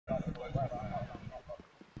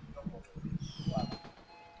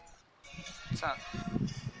What's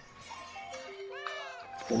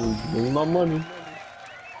that? Give me my money.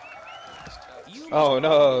 Oh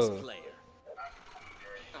no!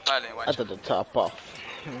 I did the top off.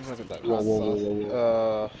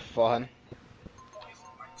 Fun.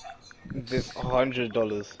 This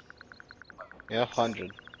 $100. Yeah,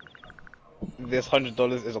 100. This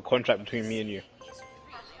 $100 is a contract between me and you.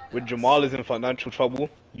 When Jamal is in financial trouble,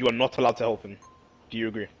 you are not allowed to help him. Do you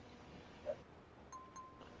agree?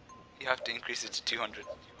 You have to increase it to 200.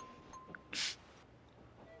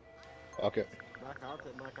 Okay.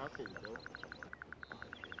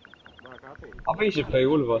 I think you should play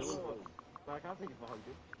all of us.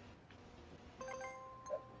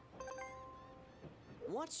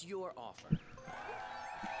 What's your offer?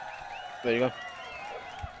 There you go.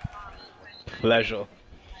 Pleasure.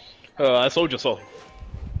 I sold your soul.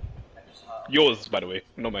 Yours, by the way,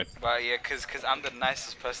 no mine. But yeah, cause I'm the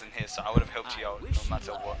nicest person here, so I would have helped you out no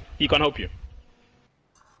matter what. He can't help you.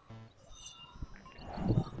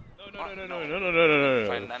 No.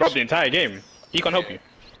 Throughout the entire game, he can't help you.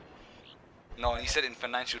 No, he said in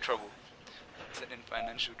financial trouble. He said in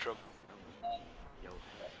financial trouble.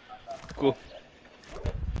 Cool.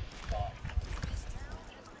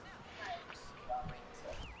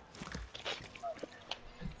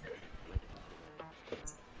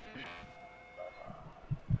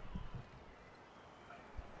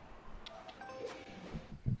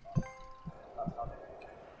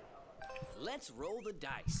 Let's roll the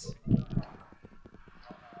dice.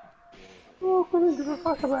 Oh, couldn't give a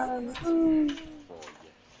fuck about it.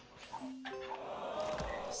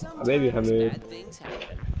 Sometimes bad things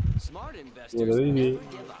happen. Smart investors never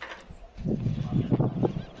give up.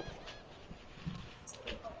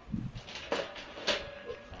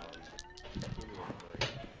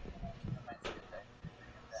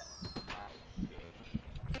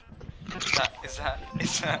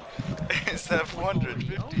 Is that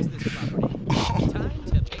 450? Time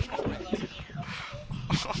to pay the rent.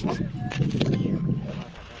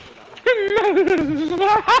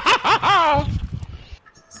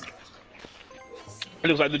 It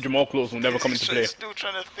looks like the Jamal clause will never come into play. Still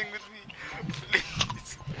trying to think with me,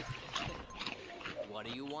 please. What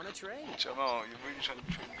do you want to trade? Jamal, you're really trying to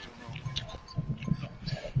trade Jamal.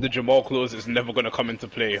 The Jamal clause is never gonna come into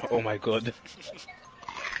play. Oh my god.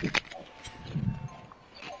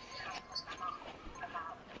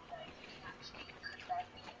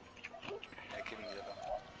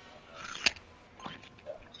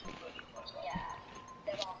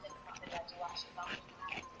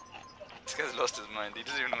 This guy's lost his mind, he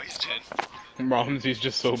doesn't even know he's dead. He's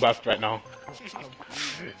just so baffed right now.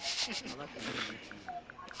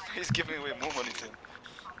 He's giving away more money to him.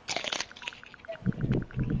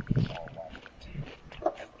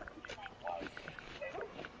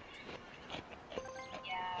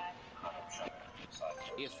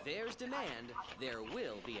 If there's demand, there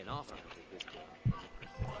will be an offer.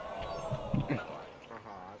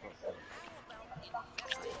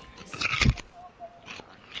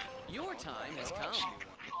 Your time has come.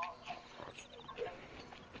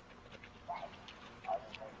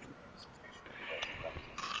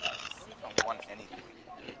 I don't want anything.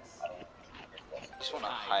 I just want a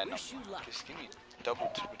higher number. Just give me double,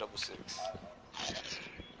 triple, double six.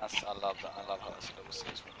 I love that. I love how that's a double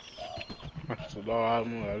six.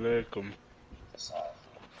 Assalamu alaikum.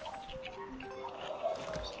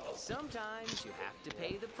 Sometimes you have to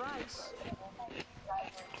pay the price.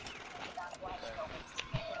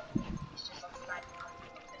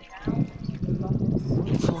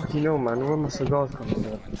 Fucking hell, man. Where my cigars coming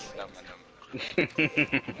from?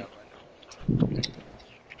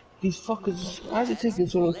 These fuckers. Why is it taking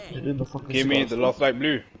so long to do the fucking Give me the Lost Light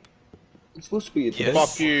Blue. It's supposed to be a Yes.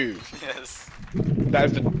 Fuck you. Yes. That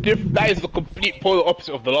is the complete polar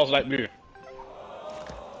opposite of the Lost Light Blue.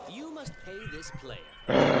 You must pay this player.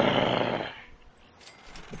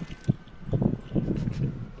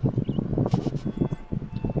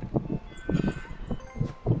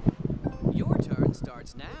 Your turn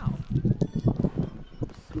starts now.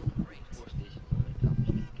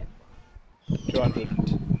 200.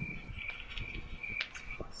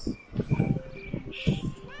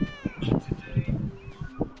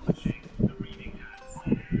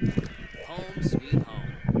 Home sweet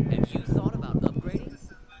home. Have you thought about upgrading?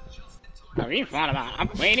 Have you thought about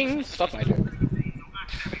upgrading? Stuff like that.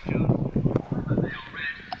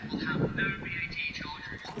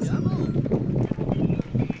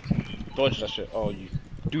 Dodge that shit. Oh, you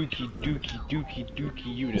dookie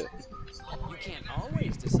unit. You can't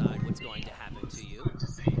always decide what's going to happen to you.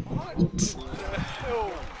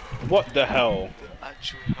 What the hell?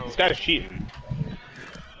 Actual hell. This guy's cheating.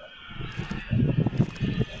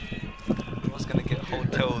 gonna get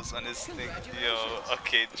hotels on his thing. Yo,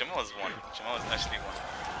 okay, Jamal's won. Jamal's actually won.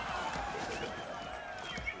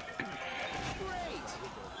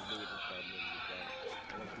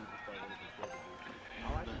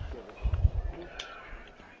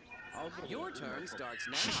 Your turn starts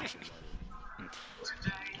now.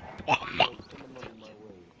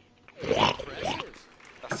 Impressive.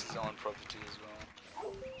 That's his own property as well.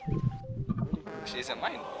 Actually, isn't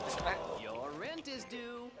mine. Isn't mine? Your rent is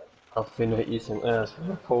due. I finna eat some ass.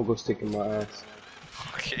 There's a pogo stick in my ass.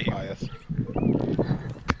 Okay. Ah, yes.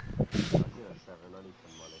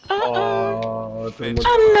 Oh, Bitch. I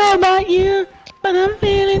don't know about you, but I'm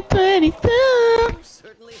feeling 22. You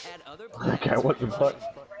certainly had other plans. okay, what the fuck?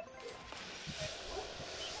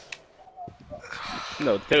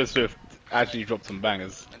 No, Taylor Swift actually dropped some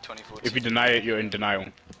bangers. In 2014. If you deny it, you're in denial.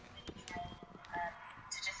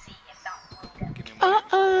 Give me money.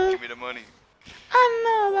 Uh-uh. Give me the money. I don't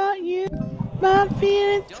know about you, but I'm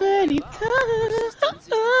feeling 22.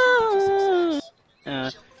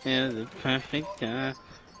 It's the perfect time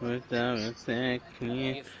without a second.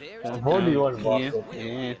 If there's How old do you want to walk?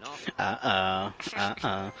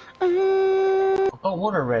 Oh,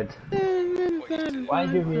 what a red. Why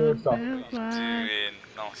give me this stuff? Doing?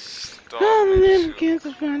 No, stop. I'm it, living shoot. kids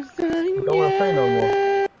of fun starting. Don't want to play no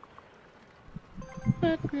more.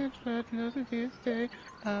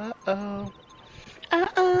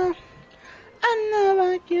 I know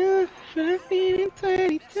about you, but I'm feeling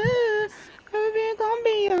 22. Hope you're gonna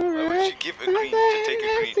be Why would you alright. give a green to take a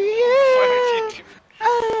next green? to you. Why would you give I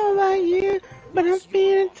don't know about you, but I'm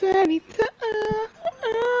feeling 22.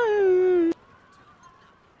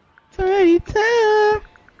 22.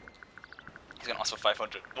 He's gonna ask for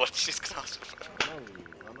 500. What? She's gonna ask for 500.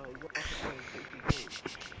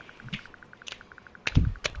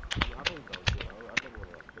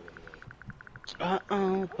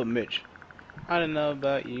 But Mitch, I don't know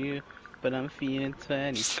about you, but I'm feeling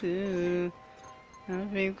 22.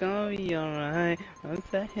 Everything's gonna be alright. I'm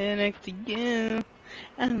sat here next to you.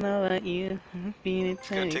 I don't know about you, I'm feeling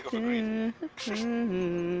gonna take off a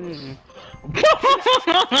 22. What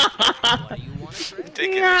do you want to trade?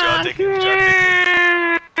 Take it, Mitch. I'll take it, Mitch.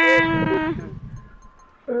 I'll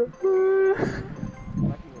take it.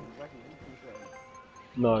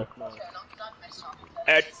 No.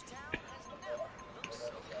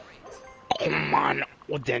 Come on,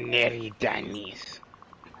 ordinary Dennis.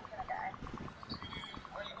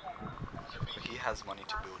 He has money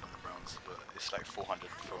to build on the Browns, but it's like 400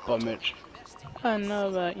 for a But hotel. Mitch, I don't know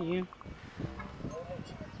about you.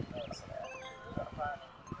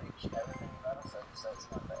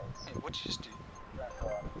 Hey, what did you just do?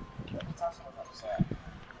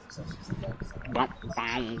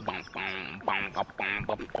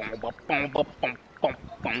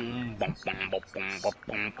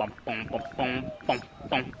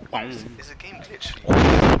 Is a game glitch for you?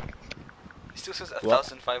 It still says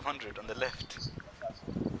 1,500 on the left.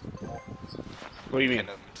 what do you Okay, mean?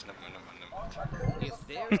 no, it's never mind. If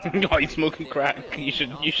there's Oh, you smoking crack? You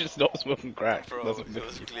should stop smoking crack. Bro, That's it not good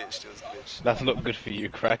was for you. glitched, it was glitched. That's not good for you.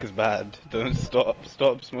 Crack is bad. Don't stop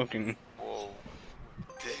smoking. Whoa.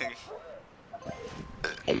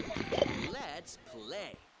 Dang. let's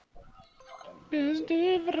play. It's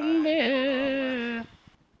different there.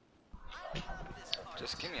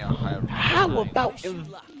 Just give me a higher. How about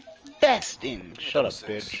investing? Shut up,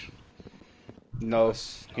 Six. bitch. No,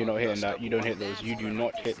 That's- you're not no, hitting that's that. You don't hit those. You do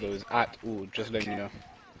not hit those at all. Just letting you know.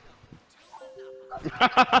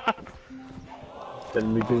 Let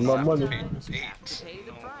me give my money. 8. Pay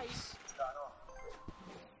the price.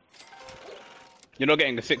 You're not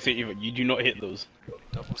getting the 6 hit either. You do not hit those.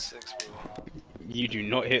 Double 6, bro. You do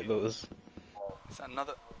not hit those. Is that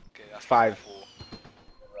another? Okay, that's 5. 4.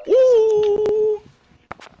 Ooh!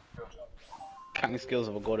 Counting skills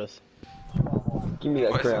of a goddess. Give me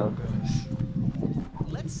that What is crown.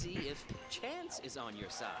 Let's see if chance is on your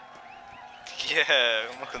side. Yeah,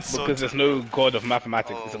 I'm a consultant. Because there's no god of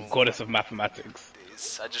mathematics. It's a Oh. goddess of mathematics.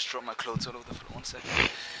 I just dropped my clothes all over the floor. 1 second.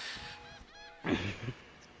 Is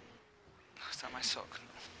that my sock?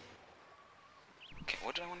 No. Okay,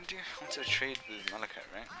 what do I want to do? I want to trade with Malachite,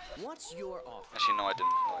 right? What's your offer? Actually, no, I didn't.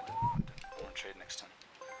 No, I want to trade next time.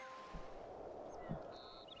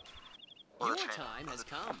 Your time has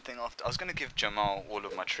come. I'm thinking after. I was gonna give Jamal all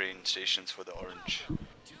of my train stations for the orange.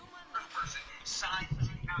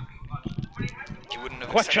 He wouldn't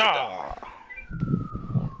have accepted that. Quacha!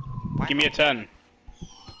 Why Give me a not? 10.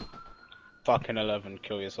 Fucking 11.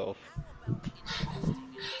 Kill yourself.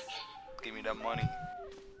 Give me that money.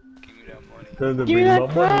 Give me that money. Tell them to Give me bring that my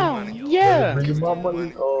money. crown. Yeah. Bring my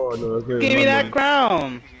money. Oh no, okay. Give me my that money.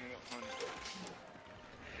 crown. Give me that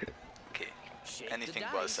money. Okay. anything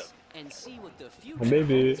but a 7. And see what the future Or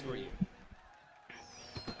maybe. holds for you.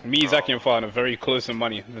 Me, Zaki, and Farhan are very close in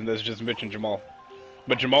money, and there's just Mitch and Jamal.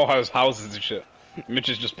 But Jamal has houses and shit. Mitch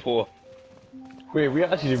is just poor. Wait, we're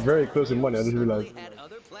actually very close in money, I just realized. Certainly had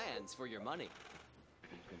other plans for your money.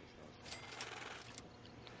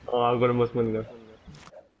 Oh, I've got the most money now.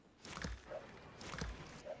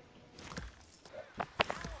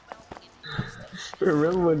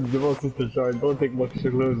 Remember when Jamal's sister tried, don't take much of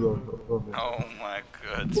your clothes off. Oh my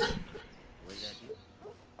god.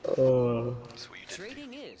 That's what you did.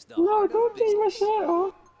 Trading is the no, heart don't of take my business. shirt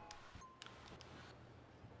off.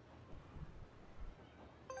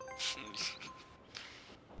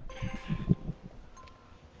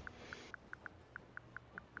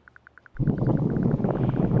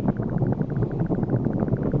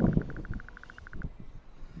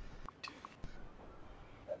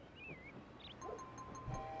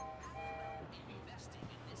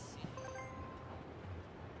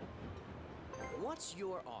 What's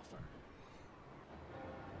your offer?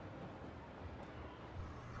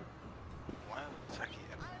 Why would Zaki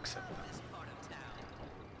ever accept that? This part of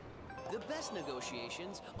town. The best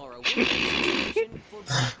negotiations are a win-win situation for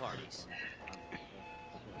both parties.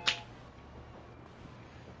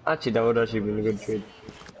 Actually, that would actually be a good trade.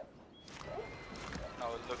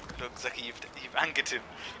 Oh, look, Zaki, you've angered him.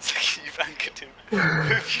 Zaki, you've angered him. What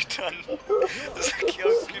have you done? Zaki,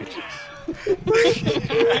 how could you?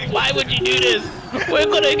 Why would you do this? We're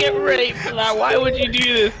gonna get raped, man. Why would you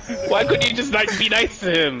do this? Why couldn't you just like be nice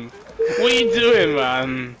to him? What are you doing,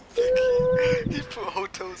 man? He put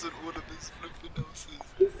hotels on all of his flipping houses.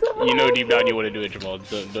 You know deep down you want to do it, Jamal.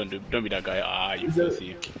 Don't be that guy. Ah, you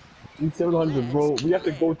pussy. In 700, bro, we have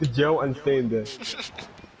to go to jail and stay in there.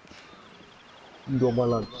 Go my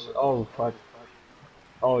lunch. Oh, fuck.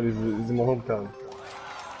 Oh, this is my hometown.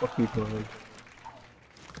 Fuck you, man.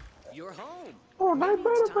 You're home. Oh, Maybe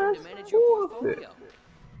nice it's time to manage your portfolio.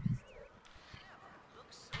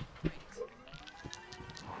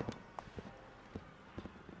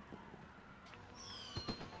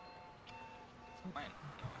 Mine?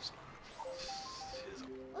 No, it's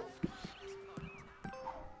not.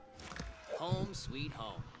 Home sweet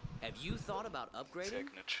home. Have you thought about upgrading?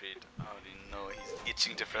 Techno trade. I already know he's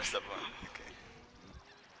itching to press that button. Okay.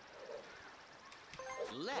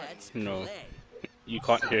 Let's No. play. You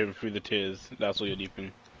can't hear him through the tears. That's what you're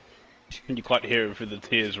deeping. You can't hear him through the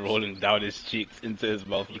tears rolling down his cheeks into his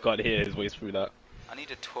mouth. You can't hear his voice through that. I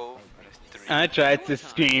need a 12 and a 3. I tried to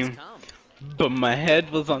scream, but my head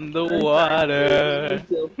was on the water.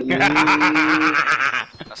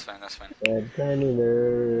 That's fine, that's fine.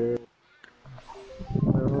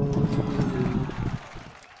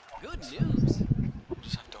 Good news.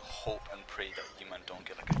 Just have to hope and pray that you man don't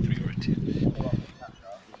get like a 3 or a 2.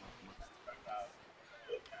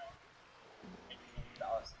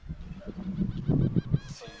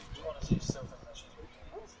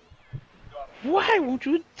 Why would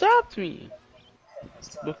you adopt me?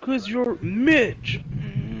 Because you're Mitch.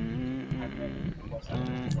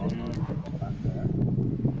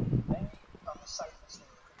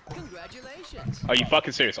 Congratulations. Are you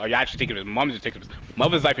fucking serious? Are you actually taking this? Mom's just taking this.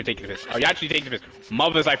 Mother's life, you're taking this. Are you actually taking this?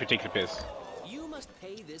 Mother's life, you're taking the piss. You must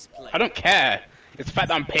pay this player. I don't care. It's the fact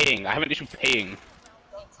that I'm paying. I have an issue paying.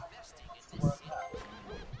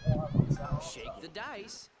 Shake the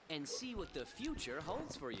dice and see what the future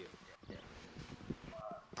holds for you.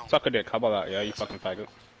 Suck a dick. How about that? Yeah, you fucking faggot.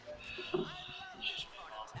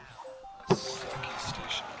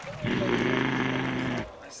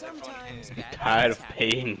 Sometimes bad Tired of things happen.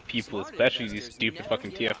 paying people, Smart especially these investors stupid never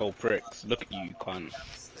fucking give up. TFL pricks. Look at you, cunt.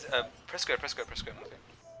 Press square. Okay.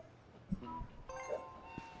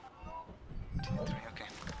 2, 3, okay.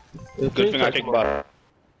 Good thing I kicked butt.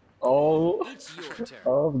 Oh, It's your turn.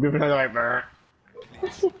 oh, good thing I like that.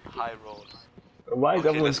 Please. High roll. Why is Okay,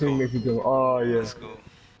 everyone let's saying go. next to Jamal? Oh, yeah. Let's go.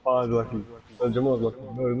 Oh, lucky. No, Jamal's lucky.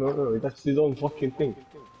 No, that's his own fucking thing.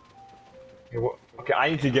 Okay, what? Okay, I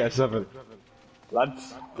need to get a 7.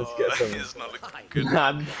 Lads, let's get a 7. It's not looking I good.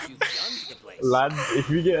 Lads, bet you've gunned the place. lads, if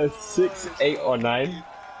we get a 6, 8, or 9,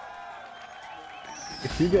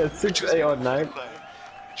 if you get a 6, 8, or 9,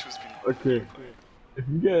 Which was been okay. If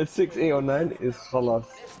you get a 6, 8, or 9, it's khalas.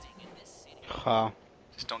 Ha.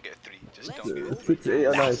 just don't get a 3. Just don't get a 3. 6, 8,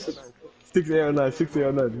 or 9. 6, 8, or 9. 6, 8,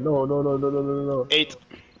 or 9. No. 8.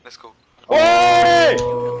 Let's go. Hey!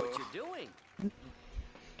 What you're doing?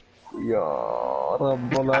 Ya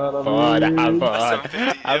Rabbana Fun,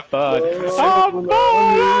 have fun.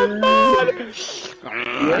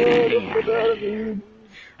 750,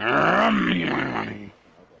 Have yep. fun.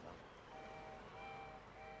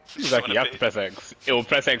 Exactly, you have to press X. It will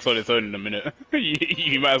press X on its own in a minute.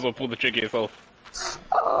 You might as well pull the trigger yourself.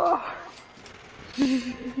 Oh,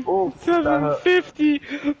 that hurt. 750!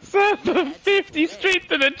 750 straight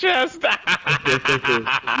to the chest!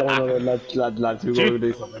 Okay. No, lads, we gotta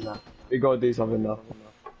do something now. We gotta do something now.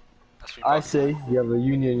 That's free I parking. say we have a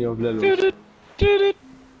union of levels.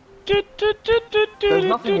 There's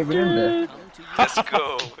nothing even in there. Let's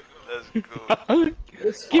go. Let's go.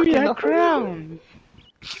 It's Give me fucking that nothing. crown!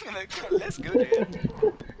 Let's go,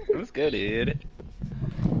 dude. Let's go, dude.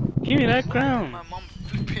 Give me that crown! My mom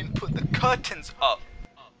flipping put the curtains up.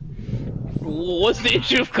 What's the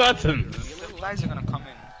issue with curtains? The lights are gonna come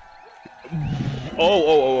in.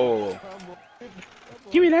 Oh.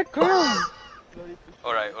 Give me that crown!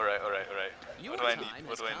 Alright. What do I need?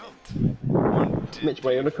 1, 2, Mitch,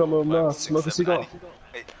 why you wanna come home now? Smoke a cigar?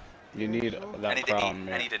 You need I that need crown, an 8.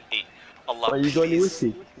 I man. need an 8. Allah, Are you got any please.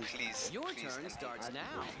 whiskey? Please. Your Please. turn starts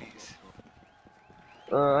now. Please.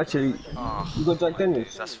 Actually, Oh, you got Jack my Daniels?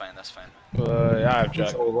 days. That's fine. Yeah, I have Jack.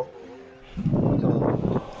 It's over.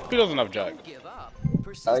 Who doesn't have Jack? Give up.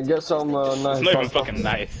 I get some nice. It's not even pasta. fucking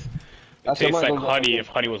nice. It Actually, I tastes might like go get honey some. if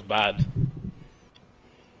honey was bad.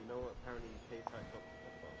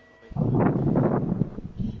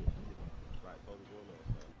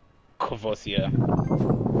 Kvasia.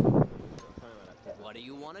 What do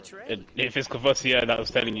you want to trade? If it's Kvasia that was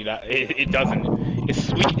telling you that, it doesn't. It's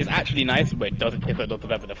sweet, it's actually nice, but it doesn't taste like Dr.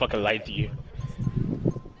 Pepper. They fucking lied to you.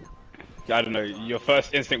 I don't know, your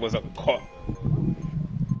first instinct was a cot.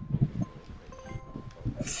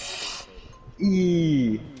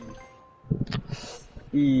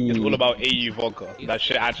 It's all about AU vodka. That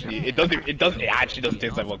shit actually, it actually doesn't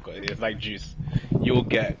taste like vodka. It's like juice. You'll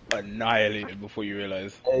get annihilated before you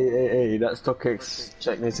realize. Hey, that StockX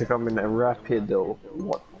check needs to come in and rapid though.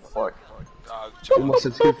 What the fuck? All my Jamal,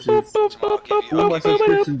 subscriptions, all my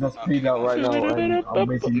subscriptions are paid out right now, and I'm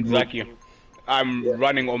waiting. Exactly. I'm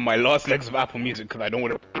running on my last legs of Apple Music because I don't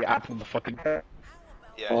want to pay Apple the fucking.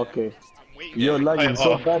 Yeah. Okay, you're lagging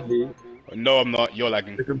so badly. No, I'm not. You're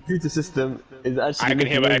lagging. The computer system is actually. I can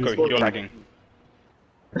hear my echo. You're lagging.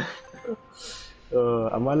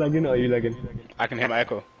 Am I lagging or are you lagging? I can hear my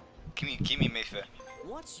echo. Give me Mayfair.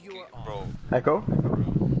 What's your Bro. Echo?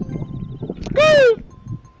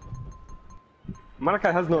 Malachi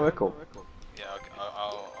has no echo. Yeah,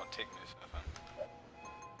 I'll take Mayfair, fam.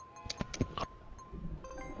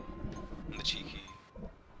 I'm the cheeky.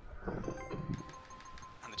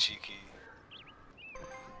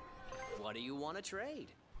 What do you want to trade?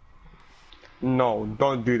 No,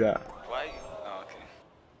 don't do that. Why? Oh, okay.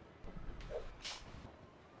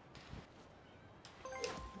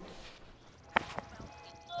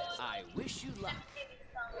 I wish you luck.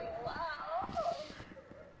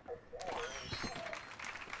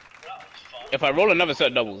 If I roll another set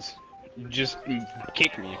of doubles, just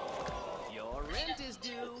kick me. Your rent is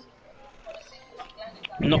due.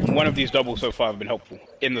 Not one of these doubles so far have been helpful,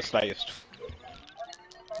 in the slightest.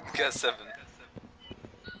 Get 7.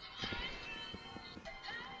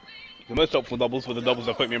 The most helpful doubles were the doubles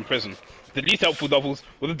that put me in prison. The least helpful doubles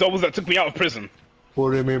were the doubles that took me out of prison.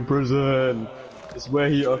 Put him in prison. It's where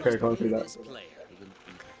he. Okay, I can't see that. Player.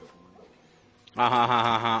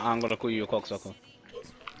 I'm gonna call you a cocksucker.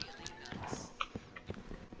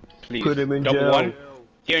 Please. Put him in double jail. one.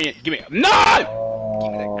 Give me. No! Give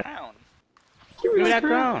me that crown. Give me that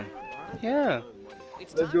crown. Yeah.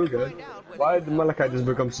 It's Let's time go, to guys. find out whether Why you did have Malachi just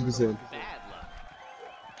become Super Saiyan? bad luck.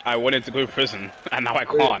 I wanted to go to prison, and now I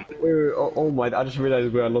can't. Wait, oh my, I just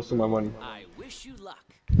realized where I lost all my money. I wish you luck.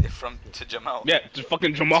 From to Jamal. Yeah, just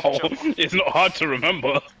fucking Jamal. It's not hard to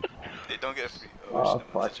remember. They don't get free. Oh, shit,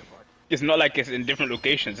 fuck. to Jamal. It's not like it's in different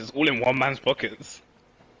locations. It's all in one man's pockets.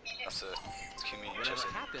 That's it. It's community Whatever chest.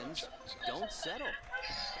 happens, don't settle.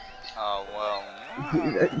 Oh, well.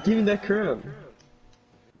 Give me that crown.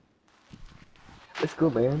 Let's go,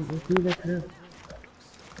 man. Give me that crown.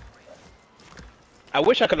 I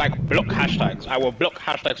wish I could like block hashtags. I will block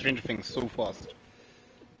hashtag Stranger Things so fast.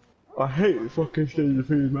 I hate fucking Stranger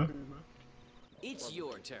Things, man. It's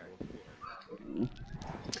your turn.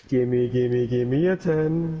 Give me a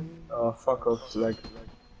 10. Oh, fuck off, like.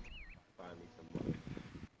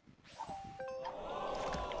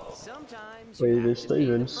 Sometimes Wait, you have there's to pay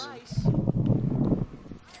the Stevens. price.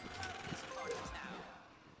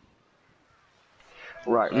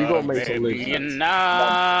 Right, we gotta make some moves. Baby, nice.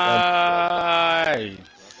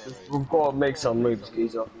 We've gotta make some moves,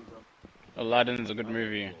 geezer. Aladdin's a good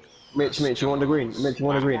movie. Mitch, you want the green? Mitch, you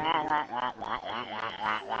want the green?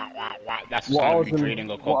 That's What I gonna was be gonna- trading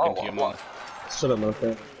a what cock I- into your what- mouth. Shut up, man.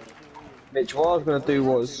 Okay. Mitch, what I was gonna do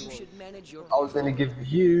was, You should manage your I was gonna give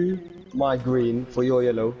you my green for your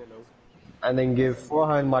yellow, and then give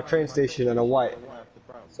Farhan my train station and a white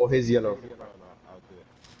for his yellow.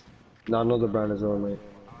 Nah, another brand as well, mate.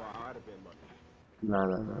 Nah.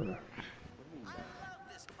 Oh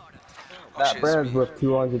That shit, it's brand's me. worth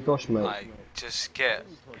 200 dosh, mate. I just get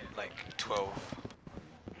like 12.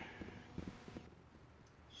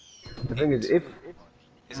 The thing is, if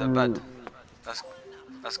Is that bad?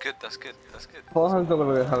 That's good. That's good. 400's not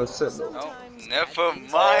gonna have a set though. No, never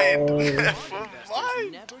mind. Oh. Never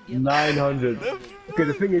mind. 900. Okay,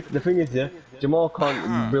 the thing is, yeah, Jamal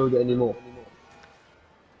can't build it anymore.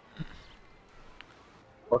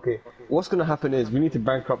 Okay, what's gonna happen is we need to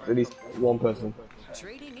bankrupt at least one person.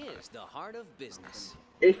 Trading is the heart of business.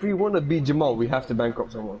 If we want to beat Jamal, we have to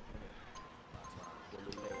bankrupt someone.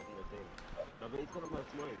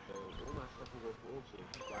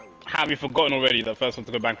 Have you forgotten already that first one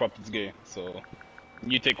to go bankrupt is gay? So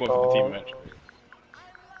you take one for the team match.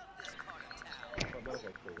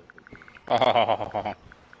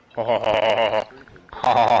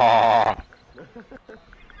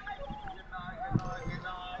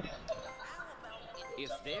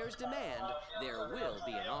 If there's demand, there will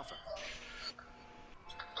be an offer.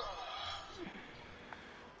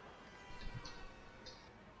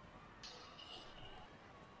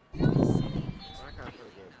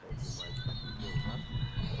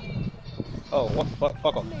 Oh, what?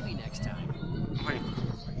 Fuck off. Maybe next time. Wait.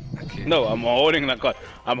 Okay. No, I'm holding that card.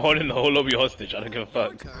 I'm holding the whole lobby hostage. I don't give a Your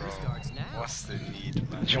fuck. turn starts now. What's the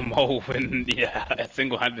need, man? Jamal will win, yeah,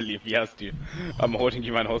 single-handedly if he has to. I'm holding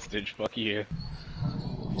you man hostage. Fuck you.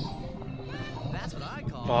 That's what I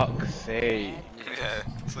call. Fuck's sake. Yeah,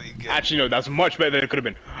 that's what you get. Actually, no, that's much better than it could have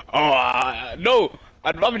been. Oh, no!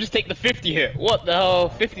 I'd rather just take the 50 hit. What the hell?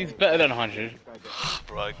 50 is better than 100.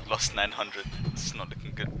 Bro, I lost 900. It's not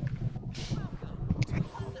looking good.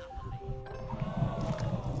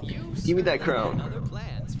 Give me that crown. Other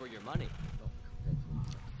plans for your money.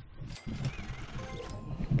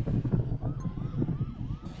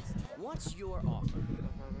 What's your offer?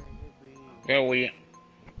 Yeah, we.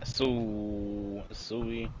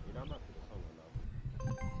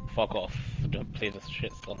 Fuck off. Don't play this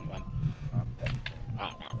shit song, man.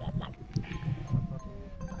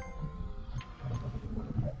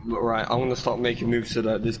 Right, I'm gonna start making moves so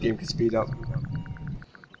that this game can speed up.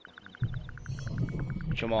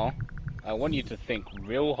 Jamal, I want you to think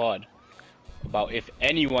real hard about if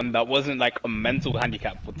anyone that wasn't like a mental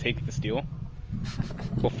handicap would take the steal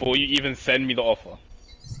before you even send me the offer.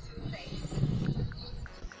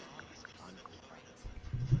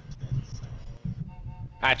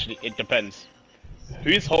 Actually, it depends.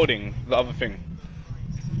 Who's holding the other thing?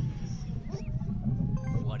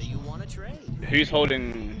 What do you want to trade? Who's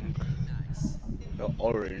holding the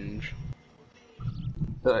orange?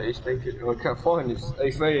 It's basically, I can't find this.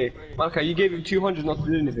 It's very. Okay, you gave him 200 not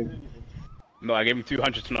to do anything. No, I gave him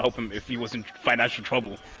 200 to not help him if he was in financial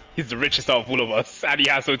trouble. He's the richest out of all of us, and he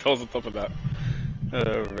has hotels on top of that.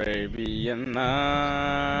 Arabian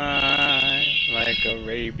night, like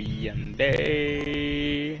Arabian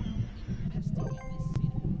day.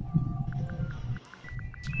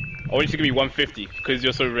 I want you to give me 150 because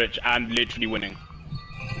you're so rich and literally winning.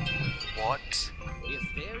 What? If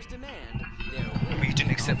there's demand, there will But you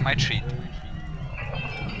didn't accept my treat.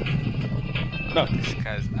 No, This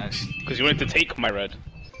guy's actually... because you wanted to take my red.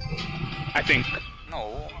 I think.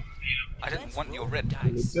 No. I didn't want your red.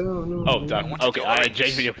 Oh, damn. wanted Okay, your I orange.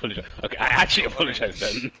 genuinely apologize. Okay, I actually apologize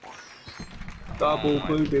then. Double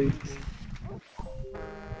booby.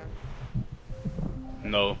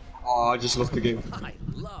 No. Oh, I just lost the game. I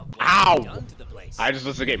love what Ow! you've done to the place. I just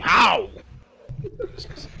lost the game. How?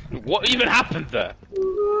 What even happened there?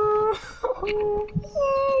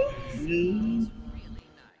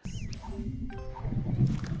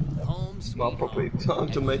 Home sweet Well, probably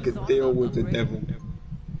time to make a deal with the devil.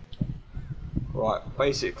 Right,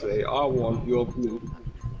 basically, I want your blue.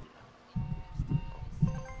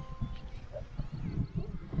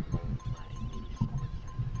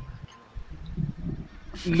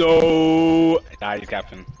 No. Nah, he's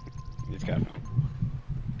captain. He's captain.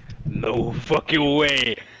 No fucking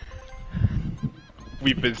way.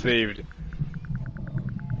 We've been saved.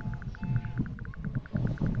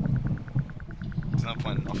 There's no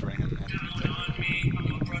point in offering him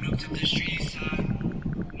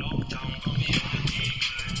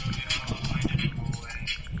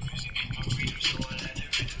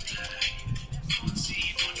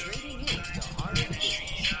trading is the heart of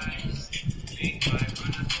business.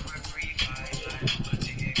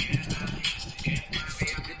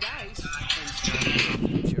 Roll the dice and see what the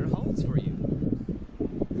future holds for you.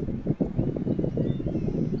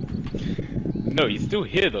 No, he's still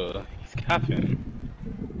here though. He's captain.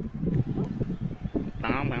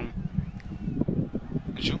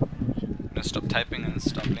 Did you? Gonna stop typing and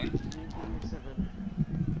stop playing?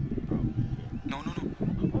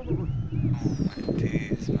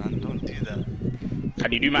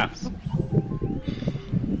 Can you do maths?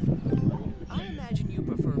 I imagine you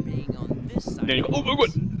prefer being on this side. Then you go, oh my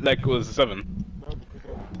god, like it was 7.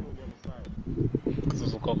 Because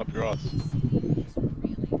this will cock up your ass.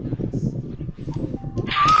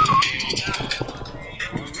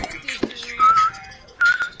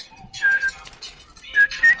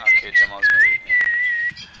 Okay, Jamal's married.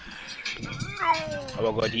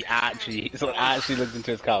 Oh my god, he actually looked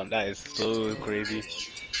into his account. That is so crazy.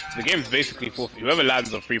 The game's basically forfeit. Whoever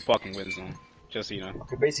lands on free parking wins now. Just so you know.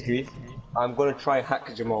 Okay, basically, I'm gonna try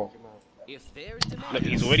hack Jamal. If there's demand, Look,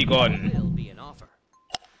 he's already gone. there will be an offer.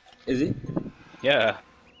 Is he? Yeah.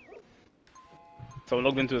 Someone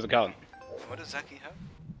logged into his account. What does Zaki have?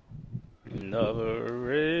 Another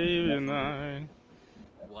raven night.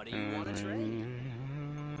 What do you want to trade?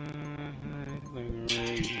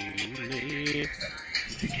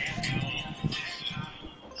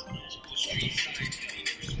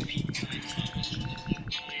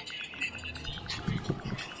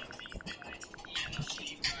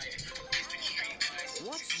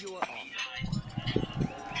 What's your offer?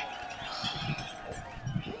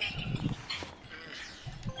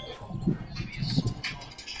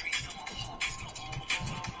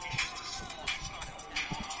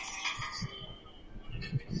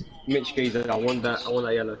 Mitch Gazer, I want that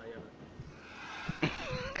yellow.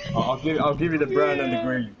 I'll give you the brown and the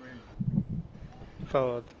green.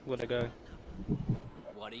 Forward, where'd I go?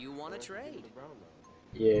 What do you want to trade?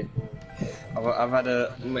 Yeah. I've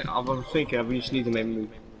been thinking I just need to make a move.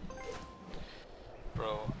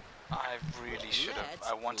 Bro, I really should have.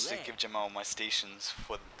 I wanted to give Jamal my stations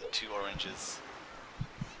for the 2 oranges.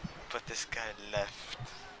 But this guy left.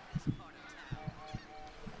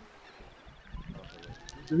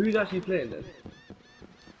 So who's actually playing this?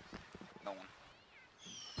 No one.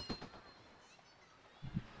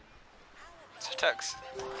 It's a text.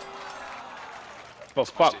 For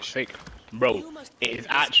fuck's sake. Bro, it is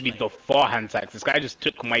actually the forehand tax. This guy just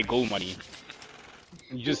took my goal money.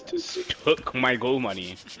 He just took my goal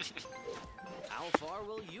money. How far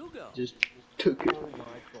will you go? Just took it.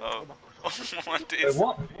 Oh, what Wait, is?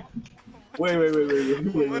 what? Wait.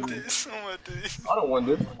 What is? What is? I don't want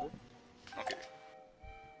this. Okay.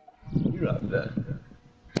 You have that.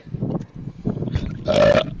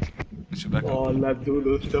 Should back Oh, up. lad, do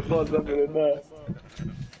those stuff. What's happening in there?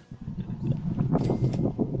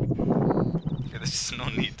 Yeah, there's just no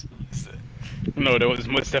need. Is there? No, there was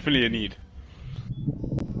most definitely a need.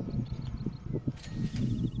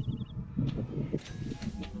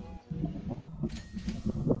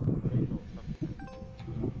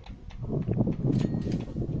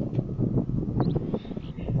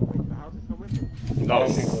 I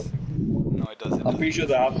don't think so. No, it doesn't. I'm pretty sure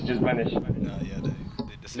the house just vanished. No, yeah, they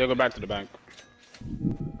They'll go back to the bank.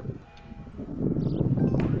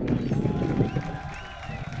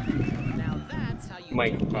 Now that's how you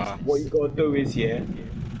Mate, do business. what you gotta do is, yeah,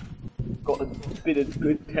 gotta bid a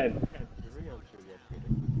good 10.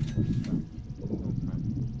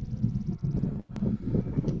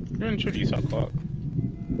 You're introduced our clock.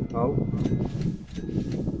 Oh.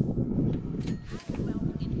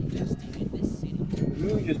 About investing in this city.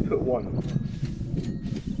 You just put 1.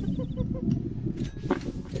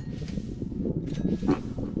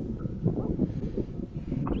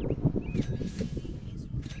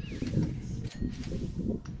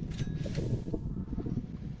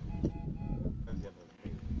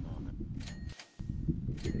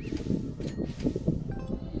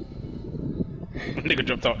 Nigga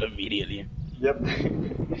jumped out immediately. Yep.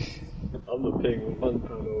 I'm not paying £1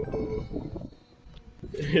 or...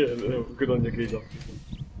 Yeah, no, good on your geezer.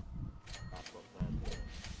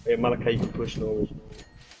 Hey, Malachi, you can push normal.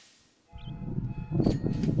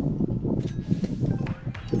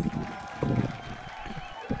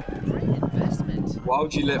 Great investment. Why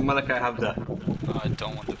would you let Malachi have that? I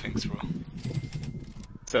don't want the pinks, bro.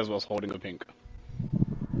 Says was holding a pink.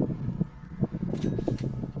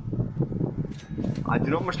 I do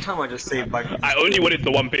not much time I just saved back. I only wanted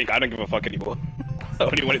the 1 pink. I don't give a fuck anymore. I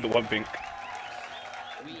only wanted the 1 pink.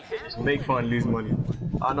 We have Just make fun, lose money.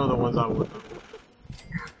 I know the ones I want.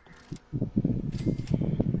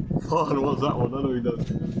 Fun, what's that one? I know he does.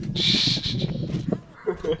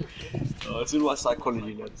 It's in my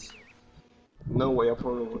psychology, lads. No way, I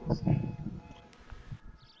probably won't.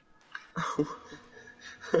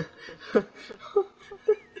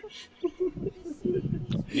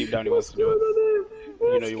 Deep down he wants to do it.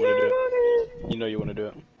 You know you want to do it. You know you want to do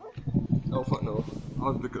it. Oh fuck no.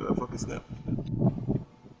 I'll look at that fucking snap.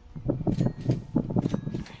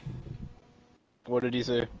 What did he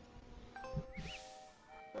say?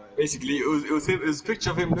 Basically, it was a picture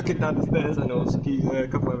of him looking down the stairs and it was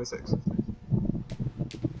couple of sex.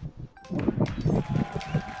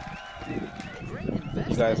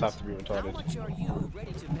 guys have to be How retarded. much are you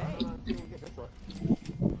ready to pay?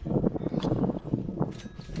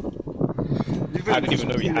 I didn't even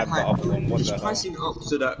know he had the upper one. What He's the hell? pricing up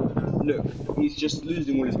so that, look, he's just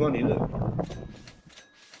losing all his money, look.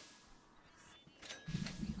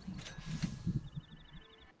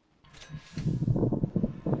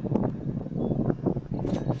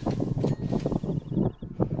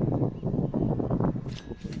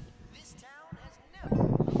 This town has never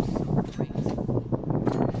looked so crazy.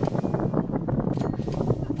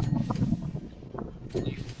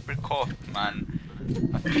 You frick off, man.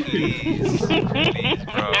 Please, please,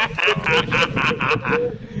 bro.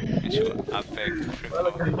 Mitchell, I beg, frick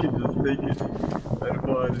off. Malachi can just make it. And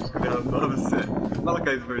Boyan is gonna have another set.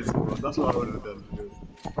 Malachi is very small, that's what I would have done.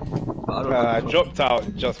 But I don't I know. dropped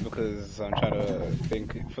out just because I'm trying to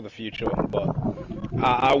think for the future, but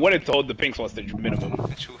I wanted to hold the pink hostage minimum.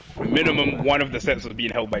 Mitchell, frick Minimum off. one of the sets was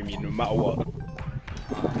being held by me, no matter what.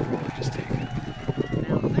 Just take it.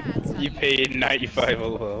 Now that's how You paid 95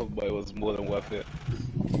 over, but it was more than worth it.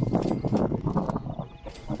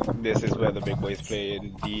 This is where the big boys play,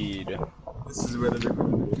 indeed. This is where the big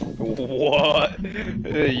one is. What?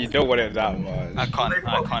 You don't want it that much. I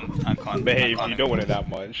can't. Behave, you don't want it that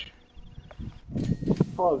much.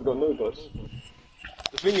 Paul's got no dodge.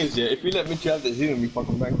 The thing is, yeah, if we let Mitchell have this, he's gonna be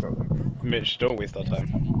fucking bankrupt. Mitch, don't waste our time.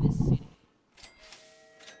 this city.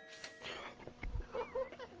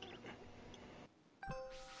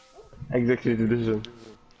 Executive decision.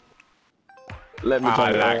 Let me I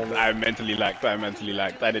tell you. lagged, I mentally lagged, I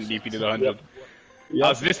didn't DP to the 100. Yep. I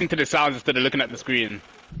was listening to the sounds instead of looking at the screen.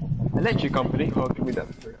 Electric company. Oh, give me that.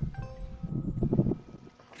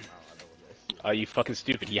 Are you fucking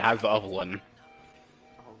stupid? He has the other one.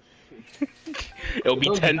 It'll be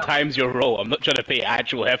 10 times your roll. I'm not trying to pay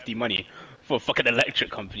actual hefty money for a fucking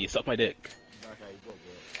electric company. Suck my dick.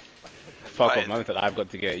 Fuck off, man. That I've got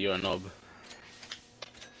to get. You're a knob.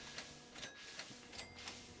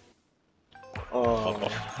 Oh, Fuck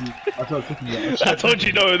off. I tried thinking that. I told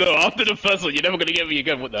you no. After the first one, you're never gonna get me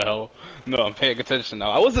again. What the hell? No, I'm paying attention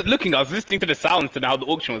now. I wasn't looking. I was listening to the sounds and how the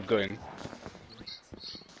auction was going.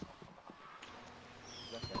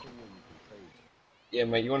 Yeah,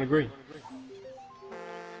 mate, you want to agree?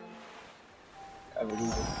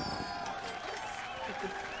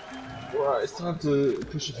 Alright, it's time to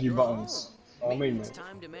push a few buttons. I Maybe mean, it's mate,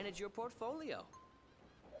 time to manage your portfolio.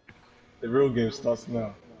 the real game starts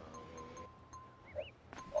now.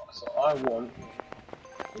 So I want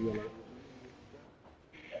a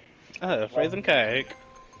yellow. Frozen cake.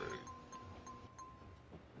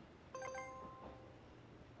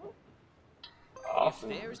 If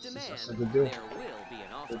there's demand, That's a there good deal. will be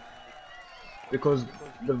an offer. Because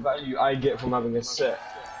the value I get from having a set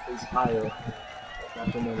is higher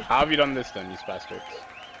than the money. How have you done this then, you bastards?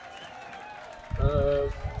 No,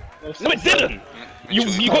 it didn't!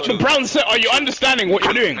 You got the brown set. Are you understanding what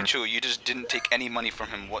you're doing? Mitchell, you just didn't take any money from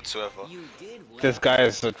him whatsoever. You did win. This guy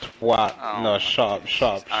is a twat. Oh No, my sharp.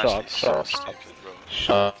 Actually, so stupid, bro.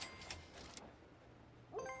 Sharp.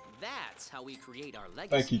 That's how we create our legacy.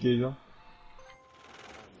 Thank you, Geezer.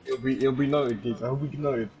 It'll be noted, Geezer. It'll be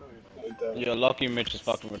noted. You're lucky Mitch is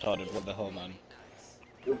fucking retarded. What the hell, man?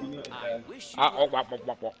 It'll be noted. I wish you Oh, luck.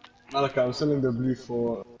 Malachi, I'm selling the blue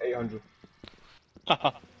for 800.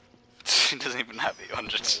 He doesn't even have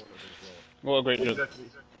 800. What a great joke.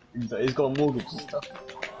 He's got a mortgage and stuff.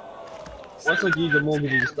 Once I give the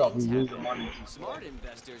mortgage and stuff, he's losing money. Smart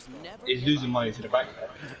investors never He's give losing up. money to the bank.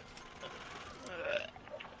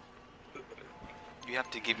 You have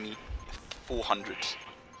to give me 400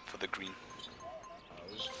 for the green.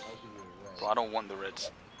 Bro, I don't want the reds.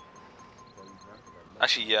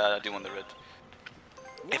 Actually, yeah, I do want the red.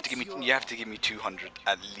 You have to give me 200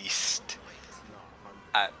 at least.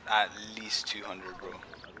 At least 200, bro.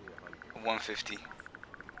 150.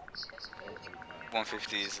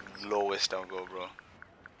 150 is the lowest I'll go, bro.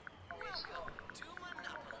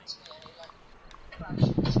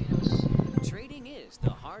 Trading is the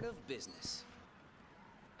heart of business.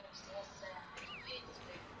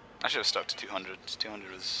 I should have stuck to 200.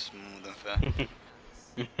 200 was more than fair.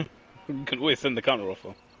 You can always send the counter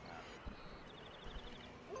offer.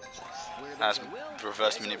 Where As there's a will, reverse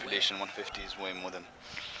there's a way. manipulation, 150 is way more than.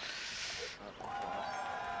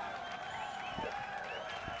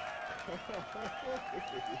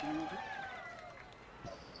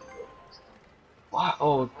 What?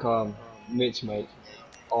 Oh, come. Mitch, mate.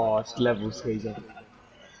 Oh, it's levels, Geezer.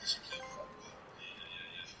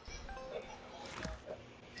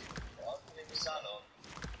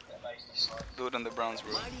 Build on the Browns,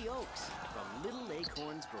 bro. Mighty Oaks from Little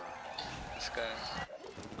Acorns Grow. This guy.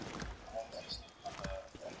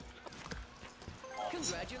 This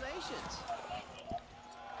Congratulations.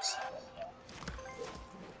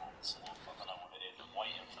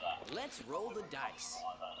 Let's roll the dice.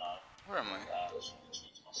 Where am I?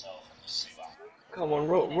 Come on,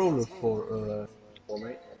 roll it for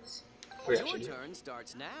mate. Three Your actually. turn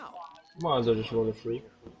starts now. Might as well just roll a 3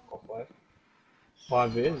 or 5.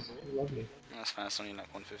 5 is lovely. That's fine, it's only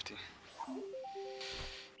like 150.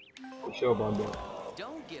 For sure about that.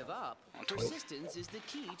 Don't give up. Persistence is the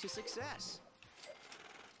key to success.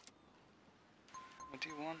 What do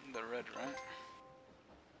you want? The red, right?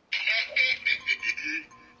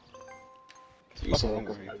 What's wrong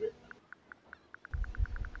with you?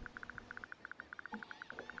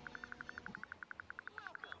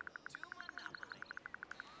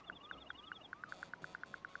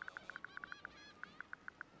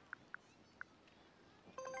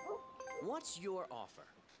 What's your offer?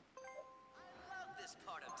 I love this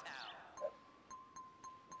part of town.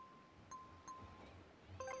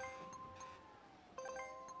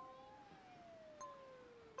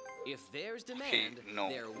 If there's Okay, demand, no.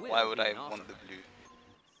 there will Why would be I an want offer. the blue?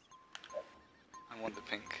 I want the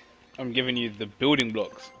pink. I'm giving you the building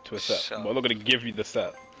blocks to a set, Shut but I'm not gonna give you the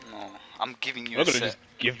set. No, I'm giving you I'm a not gonna set. just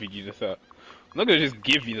give you the set. I'm not gonna just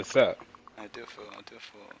give you the set. I do it for.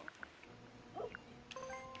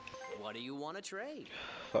 What do you want to trade?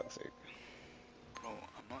 Fuck's sake. Bro,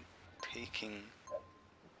 I'm not taking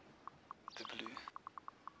the blue.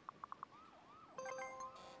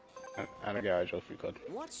 And a garage or free card.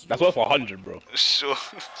 What's That's your worth 100, bro. Sure.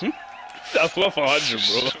 That's worth 100, bro.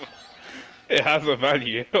 Sure. It has a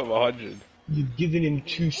value of 100. You've given him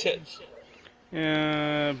 2 sets.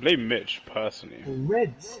 Yeah, blame Mitch personally.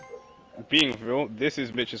 Reds. Being real, this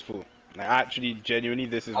is Mitch's fault. Like, actually, genuinely,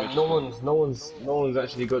 this is Mitch's No fault. one's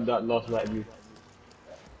actually got that last light blue.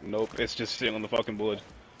 Nope, it's just sitting on the fucking board.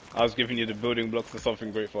 I was giving you the building blocks for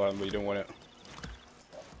something great for him, but you don't want it.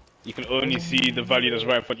 You can only see the value that's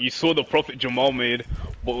right in front. You saw the profit Jamal made,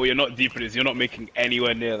 but what you're not deep in is you're not making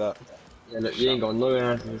anywhere near that. Yeah, look, you ain't got no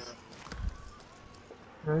answers.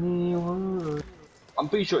 I'm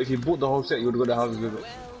pretty sure if you bought the whole set, you would have got the houses with it. well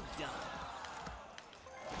done?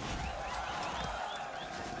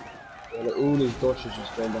 Yeah, look, all his doshes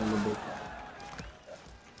just going down the board.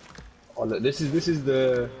 Oh look, this is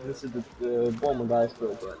the bottom of the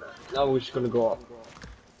iceberg right now. Now we're just gonna go up.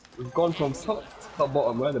 We've gone from top to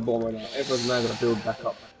bottom, we're at the bottom right now. Everyone's now gonna build back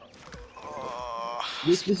up.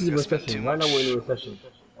 This is a I spent recession. too Right now much. we're in a recession.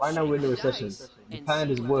 Right now we're in a recession. Dice The and pound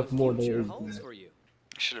see is what worth the more than it future is holds now. for you.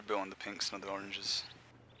 Should have built on the pinks, not the oranges.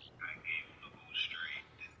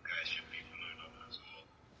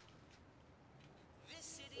 This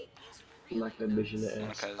city is Like that vision that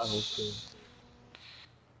ass. Okay. I hope so.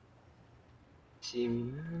 See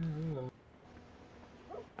me now.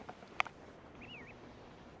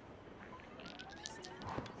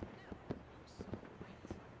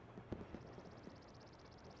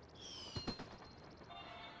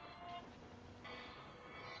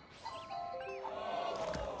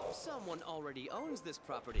 Someone already owns this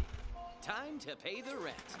property. Time to pay the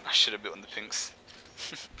rent. I should have built on the pinks.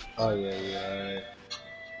 Oh yeah.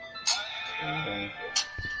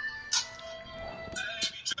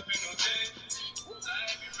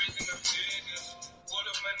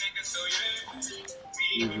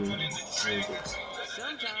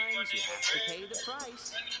 Sometimes you have to pay the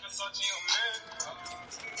price.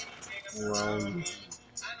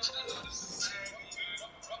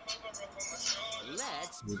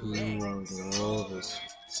 Let's play.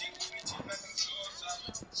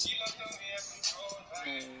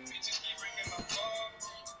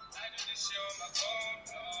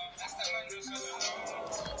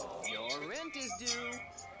 Your rent is due.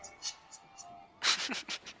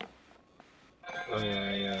 Oh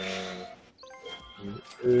yeah.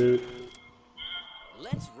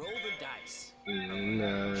 Let's roll the dice.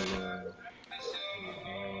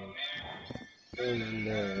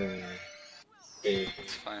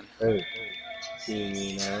 It's fine. Hey, see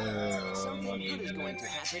me now. Something good is going to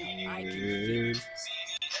happen. I can feel it.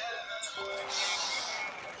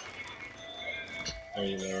 Are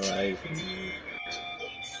you alright?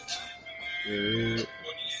 Great.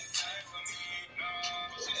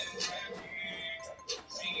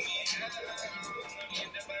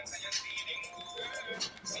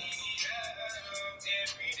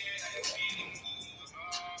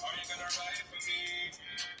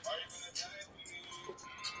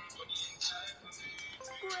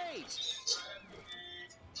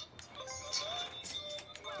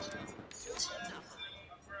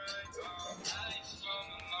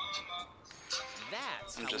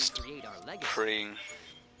 That's I'm how just we create our legacy. praying.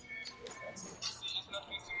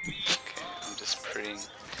 Okay, I'm just praying.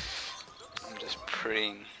 I'm just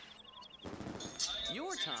praying.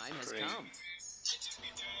 Your time has Great. come.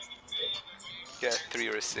 Get a 3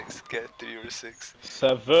 or a 6. Get a 3 or a 6.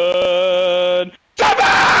 7! 7!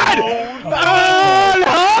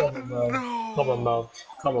 Come on, Mal.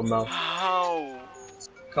 Come on, Mal. How?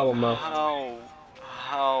 Come on, Mal. How?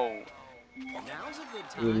 Now's a good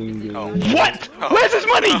time to Oh. What? Where's his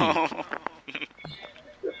money?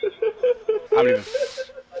 I'm leaving.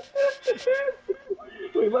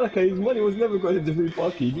 Wait, Malachi, his money was never going into free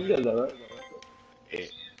parking. You know that, right?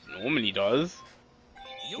 It normally does.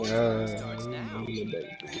 Your turn starts now. What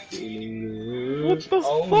the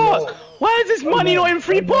Oh, fuck? no. Why is this money no. not in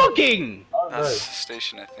free Oh, no. parking? Oh, That's no. the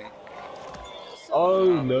station, I think.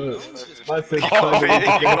 Oh, no. Man said, You can't fit it,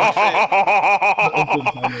 you cannot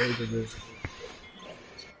fit it.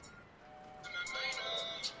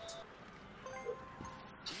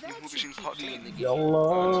 That moving should keep party. you in the game.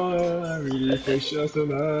 Yallah, really precious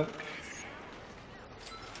and that.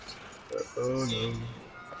 Oh, no.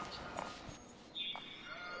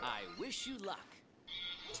 I wish you luck.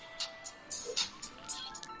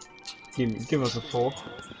 Give us a 4.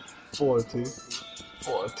 4 or 2.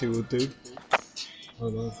 4 or 2 will do. Oh,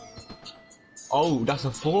 no. Oh, that's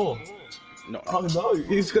a 4. No. Oh, no.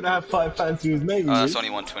 He's gonna have 5 fans to his name. It's only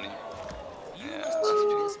 120. You Yeah, must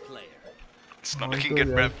choose this player. it's not Oh, looking good,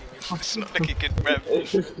 good, yeah. bruv. It's not looking good, bruv.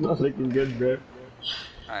 It's not looking good, bro.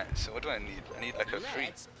 Alright, so what do I need? I need like a free.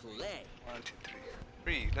 Let's play. 1, 2, 3.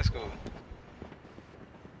 Free, let's go.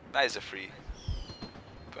 That is a free.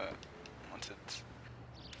 But, I wanted.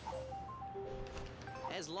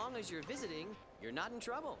 As long as you're visiting, you're not in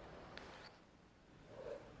trouble.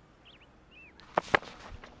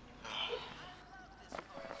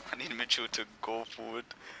 I need Mitchell to go forward.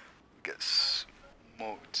 Get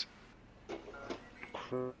smoked.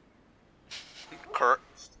 Kurt.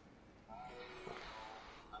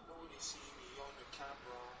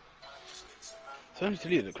 Time to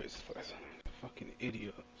leave the Chris first. Fucking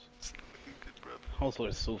idiot. It's not looking good, bruv. Household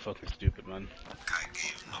is so fucking stupid, man. I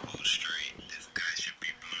gave him the whole street. This guy should be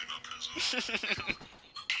blown up as well.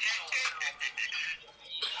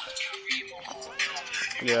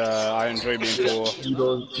 Yeah, I enjoy being poor. You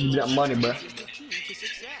don't need that money, bro. Is the key to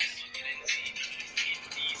success.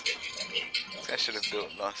 I should have built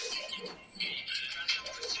last.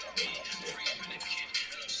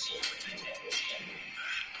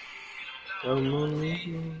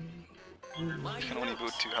 My can only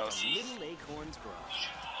build 2 houses. Little acorns grow.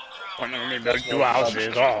 I only built 2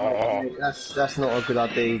 houses. Oh. That's not a good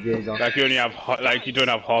idea, Jason. Like you only have like you don't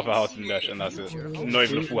have half a house in Dash and that's it. Not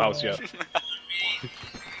even a full house yet.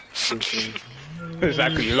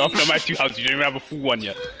 Exactly. You lost my 2 houses. You don't even have a full one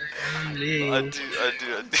yet. I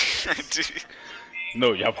do.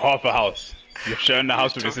 No, you have half a house. You're sharing the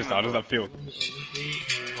house with your sister. How does that feel?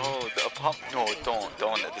 Oh, the apartment. No,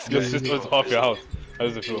 don't let this Your guy. sister's half your house. How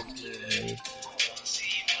does it feel?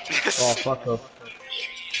 Oh, fuck off.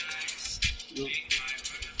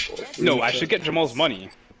 No, I should get Jamal's money.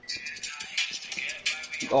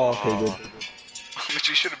 Oh, okay, good. But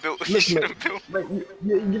you should have built. You Look, should mate, have built. mate,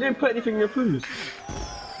 you didn't put anything in your food.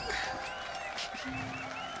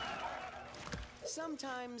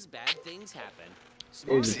 Sometimes bad things happen.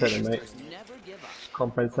 Here's the tenant, mate. Smart never give up.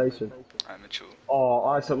 Compensation. Alright, Mitchell. Oh,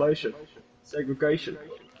 isolation. Segregation.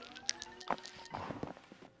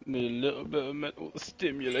 Need a little bit of mental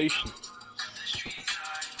stimulation.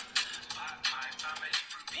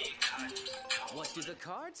 What do the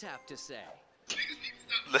cards have to say?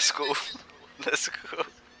 Let's go. Let's go.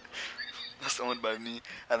 That's owned by me,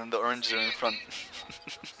 and then the oranges are in front.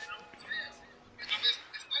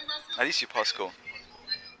 At least you pass go.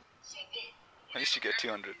 At least you get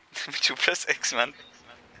 200. Mitchell, press X, man.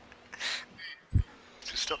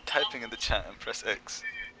 Just stop typing in the chat and press X.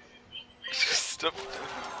 Just stop.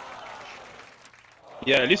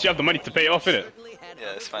 Yeah, at least you have the money to pay it off, innit? Certainly had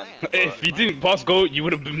Yeah, it's other fine. plans. If you didn't pass go, you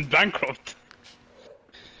would have been bankrupt.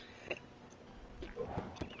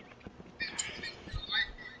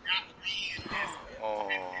 Oh,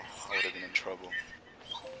 I would have been in trouble.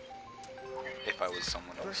 If I was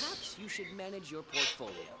someone else. Perhaps you should manage your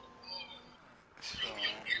portfolio. So,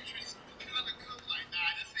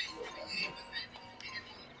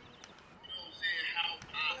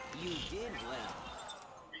 You did well.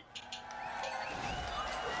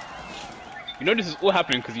 You know this is all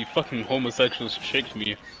happening because you fucking homosexuals tricked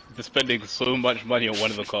me into spending so much money on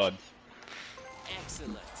one of the cards.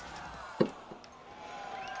 Excellent.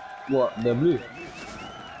 What? The blue?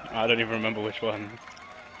 I don't even remember which one.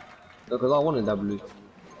 Because I wanted that blue.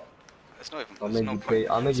 there's no even. I There's made no you point pay.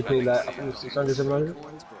 I in made you pay spending like I the, think it was 600, 700.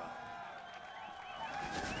 Acorns grow.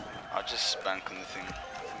 I'll just bank on the thing.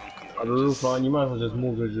 on the I don't know, ranges. fine, you might as well just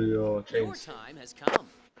mortgage your Your chains. time has come.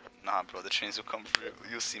 Nah, bro, the trains will come through.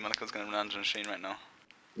 You'll see Malika's gonna land on Shane right now.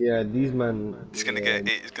 Yeah, these men. He's gonna get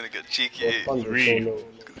 8. He's gonna get cheeky Their 8. funds are so Three. low.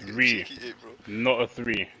 He's gonna get 3. cheeky 8, bro. Not a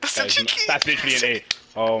 3. That's That a is not, cheeky. that's literally an 8.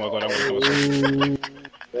 Oh my god, I'm gonna kill myself.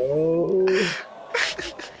 Oh,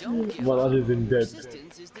 Don't give well, up. that is in debt.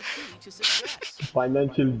 Persistence is the key to success.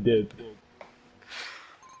 Financial debt.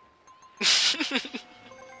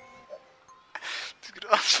 He's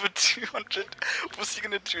gonna ask for 200. What's he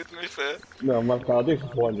gonna do with me fair? No, my card is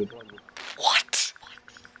 400. What?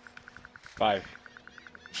 5.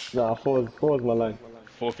 Nah, four is my line.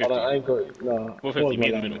 450. I ain't got. Nah, 4 450 is my me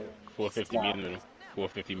in the line. middle. 450 me in the middle.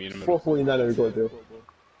 450 me in the middle. 449 we got to do.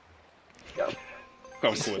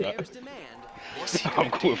 I'm cool with There's that. demand. What's he I'm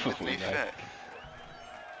gonna cool do with with me 449. fair?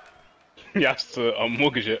 He has to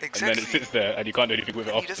unmortgage it, and then it Exactly. sits there, and you can't do anything with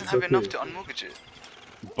it He after. doesn't have enough to unmortgage it.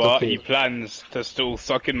 But okay. he plans to still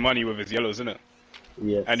suck in money with his yellows, innit?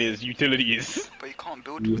 Yes. And his utilities. But you can't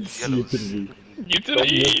build with Yes, yellows. utility.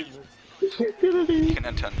 Utilities! You can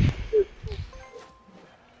enter.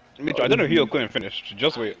 Mitch, I don't know who you're going to finish.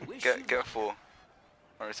 Just wait. Get a 4.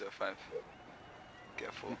 Or is it a 5? Get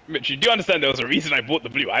a 4. Mitch, you do understand there was a reason I bought the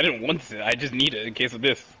blue. I didn't want it. I just need it in case of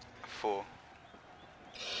this. 4.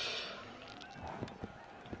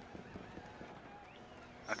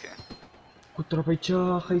 Okay.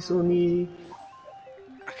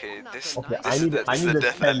 Okay, this, Okay, this I is need the, I this is need the a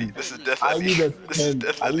death 10. alley. This is death I alley. need a This is 10.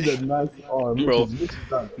 death I need alley. a nice arm. Bro, This is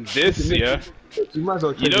done. This, yeah. You might as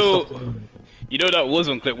well You change know, the stuff to me. you know that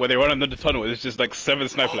Warzone clip where they run under the tunnel? It's just like 7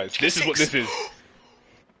 sniper lights. This is what this is.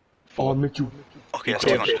 Oh, Mitchell. Okay, that's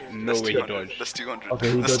He 200. dodged. No That's way he 200. dodged. That's 200.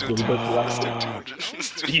 Okay, he Let's dodged do it, he 200. dodged Let's do it. 200.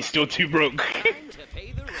 Let's do He's still too broke. Time to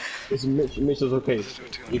pay the rent. Listen, Mitchell's okay.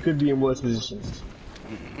 He could be in worse positions.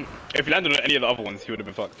 If he landed on any of the other ones, he would have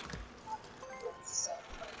been fucked.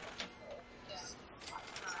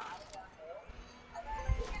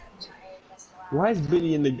 Why is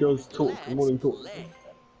Billy in the girls' talk? The morning talk.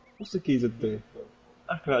 What's the keys up there?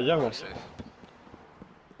 After that, young one. Safe.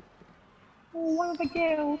 One of the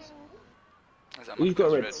girls. Is that Who's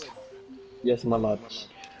got Malika's red? Yes, my lad.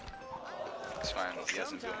 It's fine. He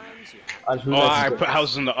hasn't built me. Sometimes you I just Oh, realized I he's put got-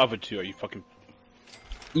 houses on the other two. Are you fucking?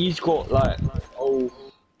 he's got like, oh,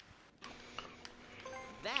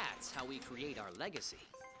 That's how we create our legacy.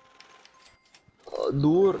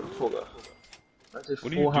 door fogger. That is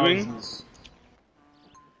What are you 4 doing? houses.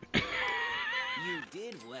 You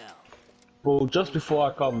did well. Bro, just before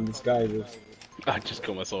I come, this guy was. I just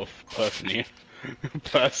kill myself personally.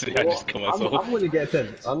 Personally, I just kill myself. I'm gonna get a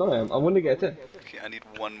 10. I know I am. I'm gonna get a 10. Okay, I need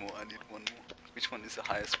one more. I need one more. Which one is the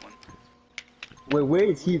highest one? Wait, where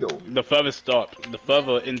is he though? The further start, the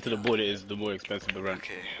further into the border is, the more expensive the rent.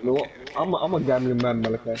 Okay. You know what? Okay, okay. I'm a gambling man,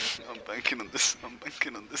 Malachi. I'm banking on this. I'm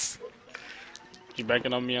banking on this. You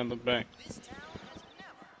banking on me on the bank? This town has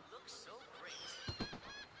never looked so great.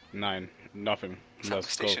 9, nothing.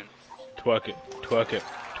 Let's go. Station. Twerk it, twerk it,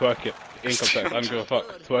 twerk it. Income tax, I don't give a fuck.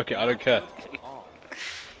 Twerk it, I don't care.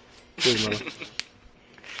 Cheers, man.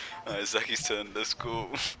 Alright, Zaki's turn. Let's go.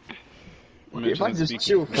 Okay, if I just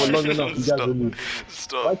chill for long enough, you guys Stop. will leave.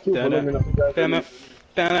 If I Stop. chill for long enough, you guys will Damn it, leave.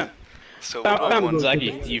 damn it. So Bam, what do I bam, want?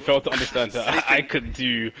 Zaggy, you failed to understand that I could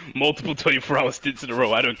do multiple 24-hour stints in a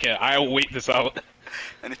row. I don't care. I'll wait this out.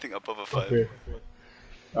 Anything above a 5. Okay.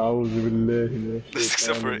 أعوذ بالله من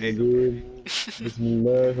Except for الشيطان eight. الرجيم بسم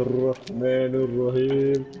الله الرحمن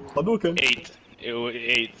الرحيم Hadouken! 8. It was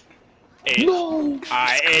 8. 8. No!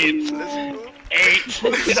 I 8. Let's go.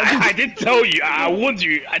 8. I did tell you. I warned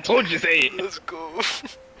you. I told you it's 8. Let's go.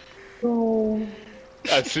 No!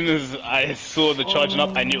 As soon as I saw the charging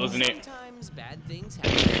up, I knew it was an 8. Sometimes bad things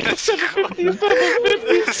happen. Let's go.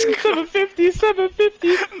 750,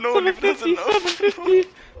 750, No one even has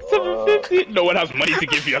enough. 750. No one has money to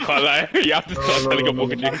give you, I can't lie. You have to start selling a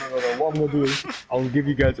mortgage. No. What I'm gonna do is, I'll give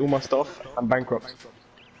you guys all my stuff and bankrupt.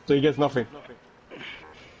 So he gets nothing.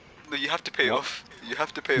 No, you have to pay off. You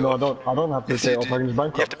have to pay No, off. I don't have to Yes, pay you off, do. I can just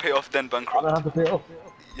You have bankrupt. to pay off, then I don't bankrupt. have to pay off.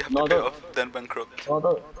 You have No, to pay don't. off, then bankrupt. No, I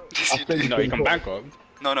don't. Yes, you I think do. No, you can bankrupt.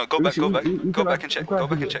 No, go back, You go back. can Go back have- and check. you can Go have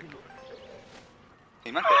back to and do check.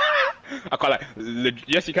 Hey, bankrupt. I can't lie.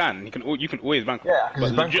 Yes, you can. You can always bankrupt. Yeah, I can but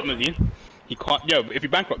just bankrupt. legitimately, he can't. Yeah, but if he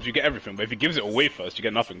bankrupts, you get everything. But if he gives it away first, you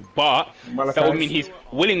get nothing. But Malachi. that would mean he's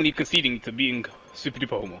willingly conceding to being super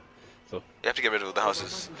duper homo. So, You have to get rid of the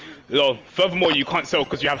houses. no, furthermore, you can't sell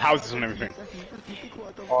because you have houses and everything.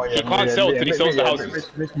 Oh, yeah, He can't sell till he sells the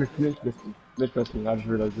houses. Listen, I just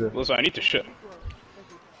realized this. Also, I need to shit.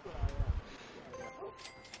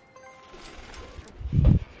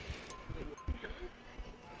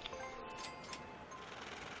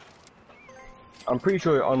 I'm pretty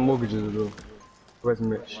sure it on mortgages as well. Where's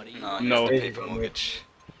Mitch? No, you No. have to pay for mortgage.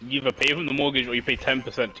 You either pay from the mortgage or you pay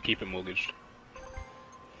 10% to keep it mortgaged.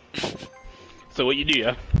 So what you do,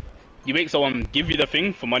 yeah? You make someone give you the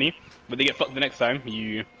thing for money, but they get fucked the next time.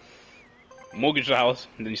 You mortgage the house,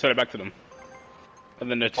 and then you sell it back to them. And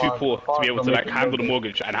then they're too poor to be able to like handle the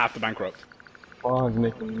mortgage and have to bankrupt. Barnes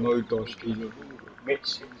making no dosh either.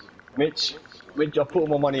 Mitch, I put all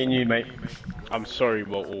my money in you, mate. I'm sorry,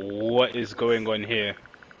 but what is going on here?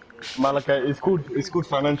 Malachi, it's called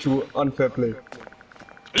financial unfair play.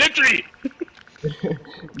 Literally!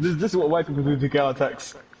 This is what white people do to get our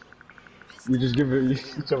tax. We just give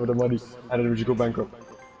each other the money and then we just go bankrupt.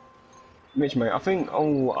 Mitch, mate, I think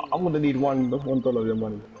I'm gonna need $1 of your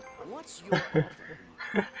money. What's your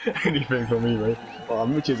Anything from me, mate. Oh,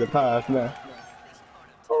 Mitch is a pass now.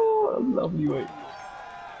 Oh, lovely, mate.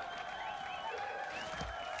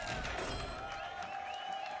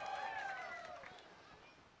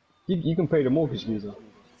 You can pay the mortgage, geezer.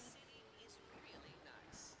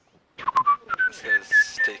 This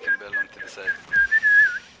guy's taking Bell onto the side.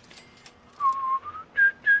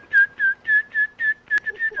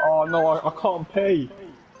 Oh no, I can't pay.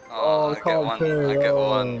 Oh, I get can't one. pay, I get oh.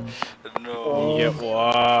 one. No. You get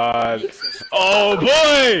one. Oh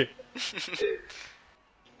boy!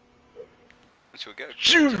 What you get?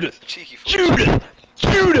 Judas! Cheeky fool. Judas!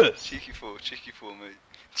 Judas! Cheeky fool, mate.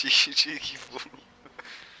 Cheeky fool.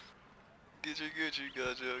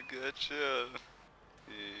 Gotcha.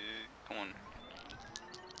 Yeah, come on.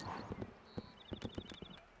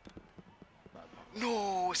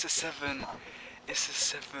 No, it's a 7. It's a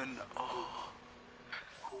 7. Oh.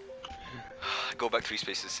 Go back 3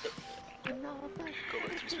 spaces. Go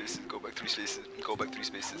back 3 spaces. Go back 3 spaces. Go back 3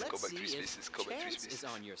 spaces. Go Let's back 3 see if spaces. Go back 3 chance spaces. is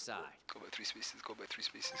on your side. Go back 3 spaces. Go back 3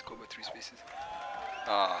 spaces. Go back 3 spaces.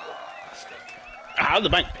 Ah, How's the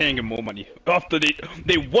bank paying him more money after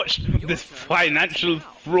they watched this financial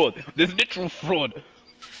fraud, this literal fraud?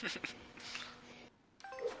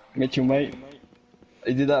 Mitchell, mate.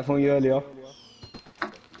 I did that for you earlier.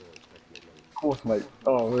 Of course, mate.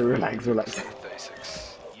 Oh, relax.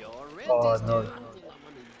 36. Your rent Oh is no. due.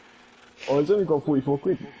 Oh, it's only got 44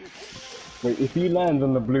 quid. Wait, if he lands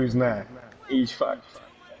on the blues now, he's fucked.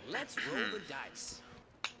 Let's roll the dice.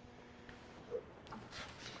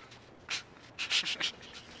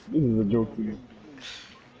 This is a joke to me.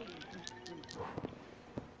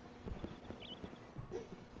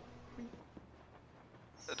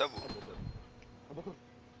 A double.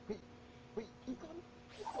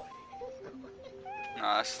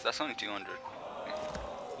 Nah, that's only 200.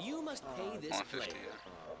 You must pay this 150, player.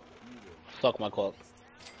 yeah. Suck my cock.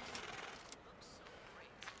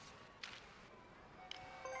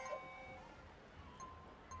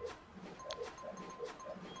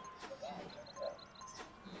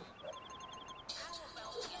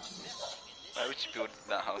 Why would you build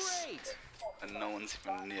that house Great. and no one's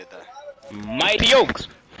even near there? Mighty oaks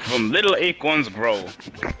from little acorns grow.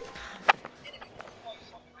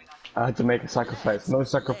 I had to make a sacrifice. No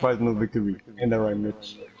sacrifice, no victory. In the right,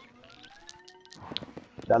 Mitch.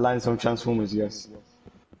 That line's from Transformers, yes.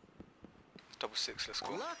 Double 6, let's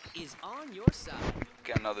go. Luck is on your side.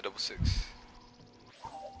 Get another double 6.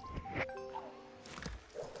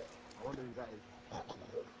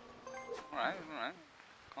 Alright.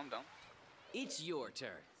 Calm down. It's your turn.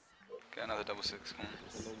 Get another double 6, come on.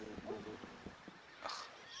 Ugh.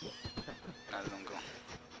 Now let them go.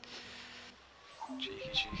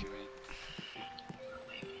 Cheeky, mate.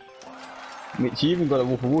 Mitch, you even got a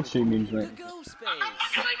Wolf of Wall Street memes, mate. The go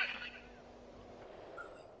space.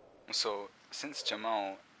 So, since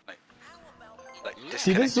Jamal, like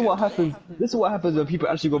See, this is what happens. This is what happens when people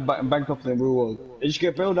actually go bankrupt in the real world. They just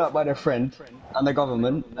get bailed out by their friend and the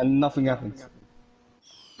government, and nothing happens.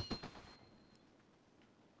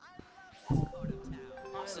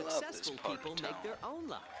 Successful people make their own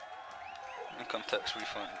luck. Income tax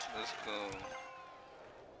refund, let's go.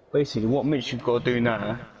 Basically, what Mitch you've got to do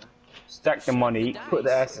now, stack the money, put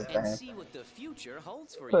the asses And down, see what the future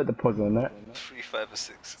holds for put a you. deposit on that. 3, 5, or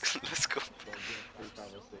 6. Let's go.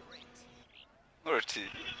 Or a 2.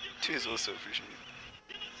 2 is also appreciated.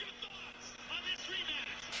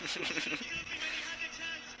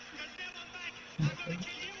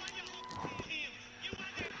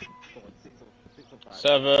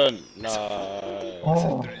 Seven. No.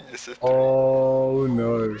 Oh, It's a 3. oh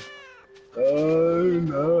no. Oh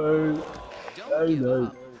no. Don't give no.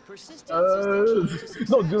 up. Persistence is the key to success.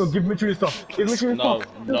 No, give Mitchell his stuff. Give Mitchell his No,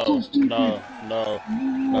 stuff.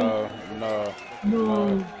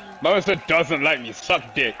 no. My sister doesn't like me,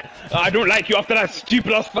 suck dick. I don't like you after that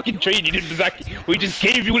stupid ass fucking trade you did with Zaki. We just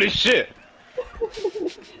gave you all this shit.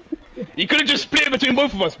 You could have just split it between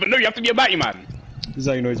both of us, but no, you have to be a batty man. This is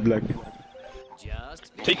how you know he's black.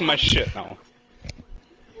 Just Taking my shit now.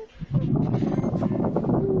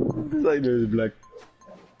 This is how you know he's black.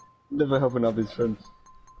 Never helping out his friends.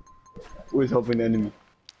 Always helping the enemy.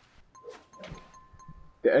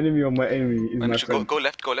 The enemy of my enemy is my friend. Go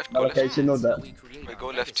left, go left, go Okay, you left. should know that. Wait, go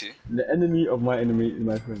left too. The enemy of my enemy is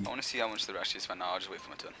my friend. I want to see how much the rush is for now. I'll just wait for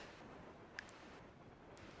my turn.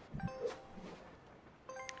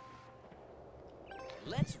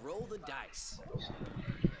 let's roll the dice.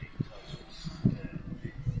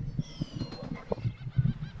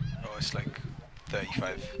 Oh, it's like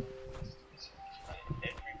 35.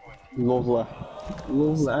 Lovely.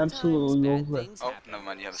 Lovely, absolutely lovely. Oh, never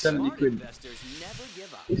mind, you have a 70 7. quid. Investors never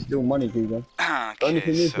give up. It's still money, people. The only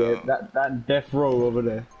thing Okay, is, so... that death row over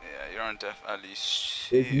there. Yeah, you're on death at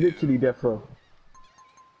least. It's literally death row.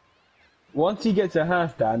 Once he gets a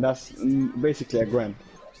half down, that's basically a grand.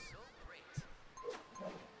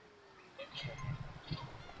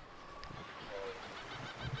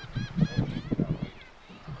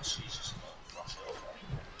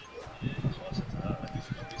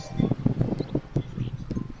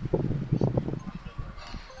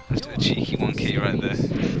 Let's do a cheeky 1k right there.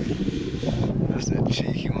 Let's do a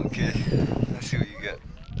cheeky 1k. Let's see what you get.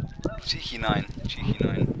 Cheeky 9. Cheeky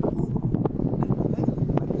 9.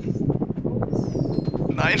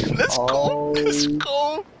 9. Let's go. Let's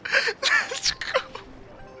go. Let's go.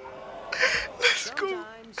 Let's go.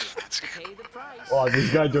 Sometimes you have to pay the price. Oh,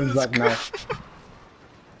 this guy joins back now.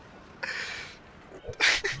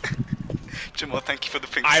 Jamal, thank you for the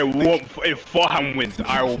pink. I want if Farham wins,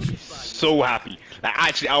 I will be so happy. Like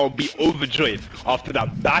actually, I will be overjoyed after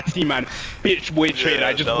that batty man bitch boy trade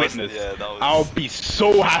I just witnessed. I'll be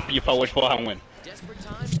so happy if I watch Farham win. Desperate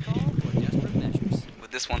times call for desperate measures.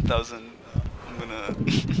 With this 1,000, I'm gonna.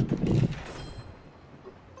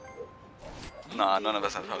 Nah, none of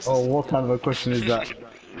us have houses. Oh, what kind of a question is that?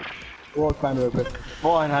 What kind of a question?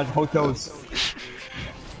 Foreign has hotels.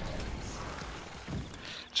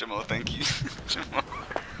 Jamal, thank you. Jamal.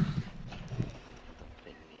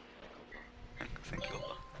 Thank you,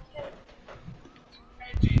 Allah.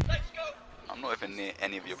 I'm not even near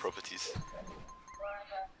any of your properties.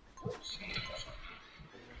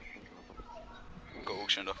 Got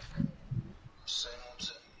auctioned off.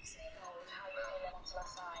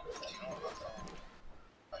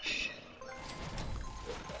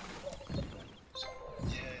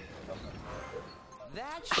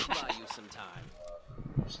 That should buy you some time.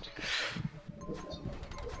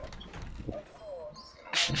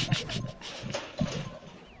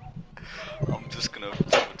 I'm just gonna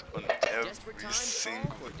vote on Desperate every times single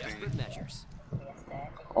call for thing. desperate measures.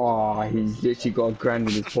 Oh, he's literally got a grand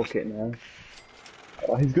in his pocket now.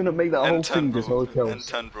 Oh, he's gonna make that whole And 10, thing just bro. hotels. And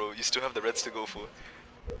 10, bro. You still have the reds to go for.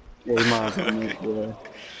 Yeah, he might as well, mate, yeah.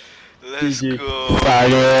 Let's GG. go. Fire!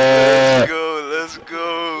 Let's go. Let's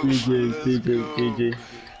go. GG, Let's GG, go. GG.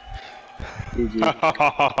 GG.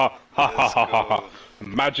 Let's go.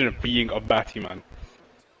 Imagine being a batty man.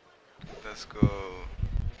 Let's go.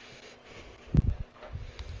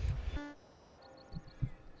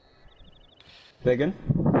 Vegan?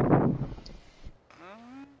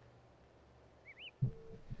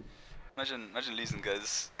 Imagine losing,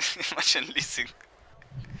 guys. Imagine losing.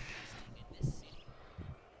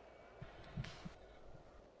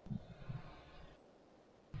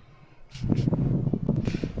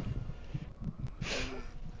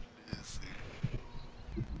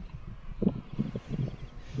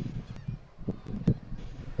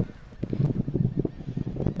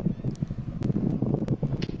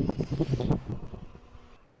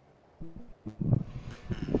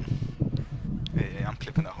 Hey, I'm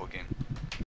clipping that whole game.